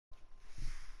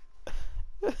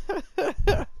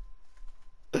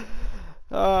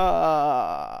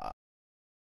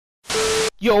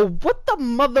Yo, what the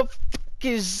motherfuck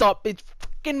is up? It's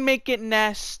fucking Make It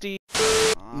Nasty.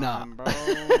 Nah, bro.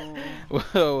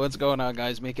 Whoa, what's going on,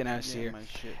 guys? Make It Nasty here.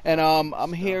 And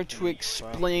I'm here to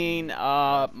explain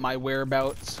my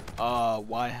whereabouts,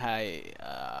 why I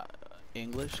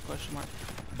English question mark,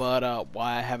 but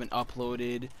why I haven't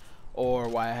uploaded or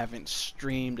why I haven't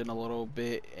streamed in a little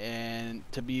bit. And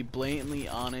to be blatantly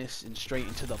honest and straight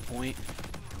into the point,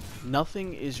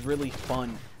 nothing is really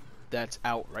fun that's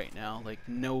out right now. Like,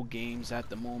 no games at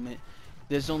the moment.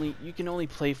 You can only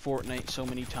play Fortnite so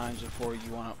many times before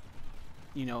you want to,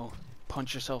 you know,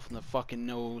 punch yourself in the fucking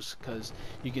nose, because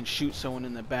you can shoot someone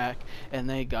in the back and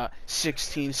they got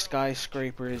 16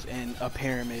 skyscrapers and a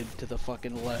pyramid to the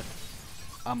fucking left.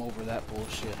 I'm over that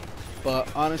bullshit.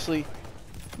 But honestly,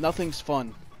 nothing's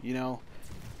fun, you know.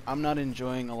 I'm not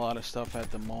enjoying a lot of stuff at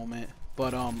the moment,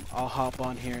 but I'll hop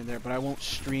on here and there, but I won't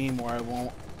stream or I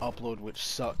won't upload, which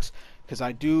sucks, because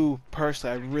I do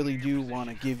personally, I really do want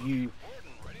to give you,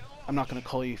 I'm not going to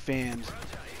call you fans,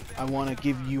 I want to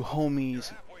give you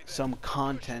homies some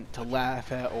content to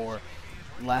laugh at or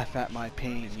laugh at my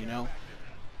pain, you know,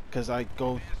 because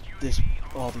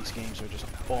all these games are just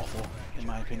awful in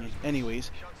my opinion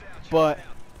anyways, but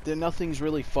nothing's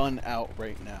really fun out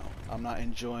right now. I'm not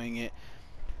enjoying it.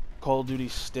 Call of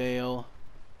Duty's stale.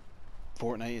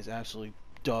 Fortnite is absolutely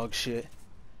dog shit.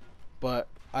 But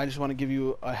I just want to give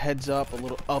you a heads up, a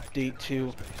little update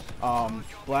to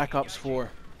Black Ops 4.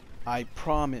 I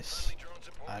promise,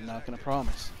 I'm not going to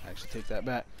promise, actually take that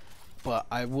back, but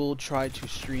I will try to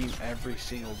stream every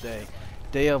single day.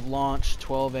 Day of launch,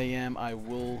 12 AM, I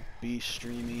will be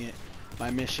streaming it.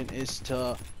 My mission is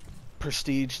to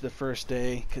prestige the first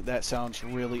day. That sounds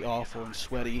really awful and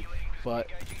sweaty, but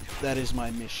that is my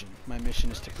mission. My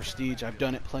mission is to prestige. I've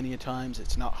done it plenty of times.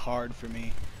 It's not hard for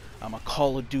me. I'm a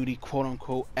Call of Duty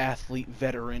quote-unquote athlete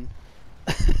veteran.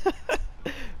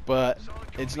 But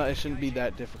it shouldn't be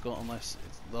that difficult unless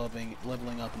it's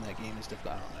leveling up in that game is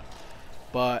difficult. I don't know.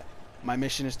 But my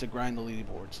mission is to grind the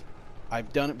leaderboards.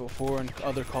 I've done it before in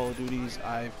other Call of Duties.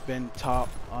 I've been top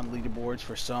on leaderboards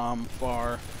for some,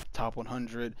 far top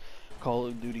 100. Call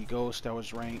of Duty Ghost, I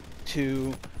was ranked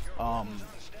 2.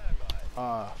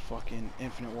 Fucking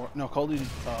Infinite War. No, Call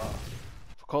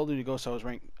of Duty Ghost, I was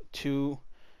ranked 2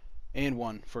 and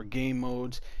 1 for game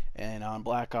modes. And on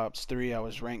Black Ops 3, I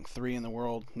was ranked 3 in the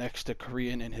world, next to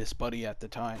Korean and his buddy at the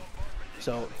time.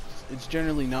 So it's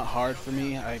generally not hard for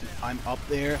me. I'm up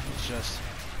there. It's just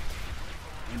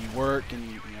when you work and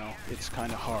you know, it's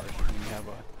kind of hard when you have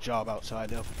a job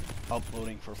outside of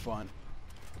uploading for fun.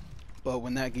 But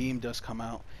when that game does come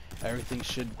out, everything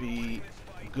should be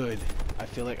good. I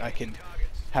feel like I could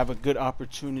have a good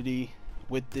opportunity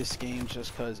with this game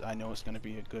just because I know it's going to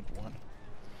be a good one.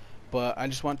 But I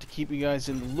just want to keep you guys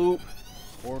in the loop,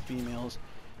 or females,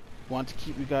 want to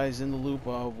keep you guys in the loop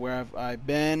of where I've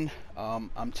been.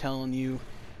 I'm telling you,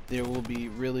 there will be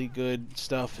really good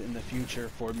stuff in the future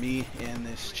for me and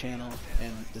this channel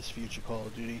and this future Call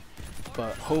of Duty.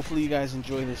 But hopefully you guys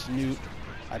enjoy this nuke.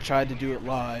 I tried to do it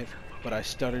live, but I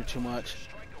stuttered too much.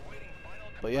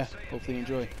 But yeah, hopefully you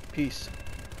enjoy. Peace.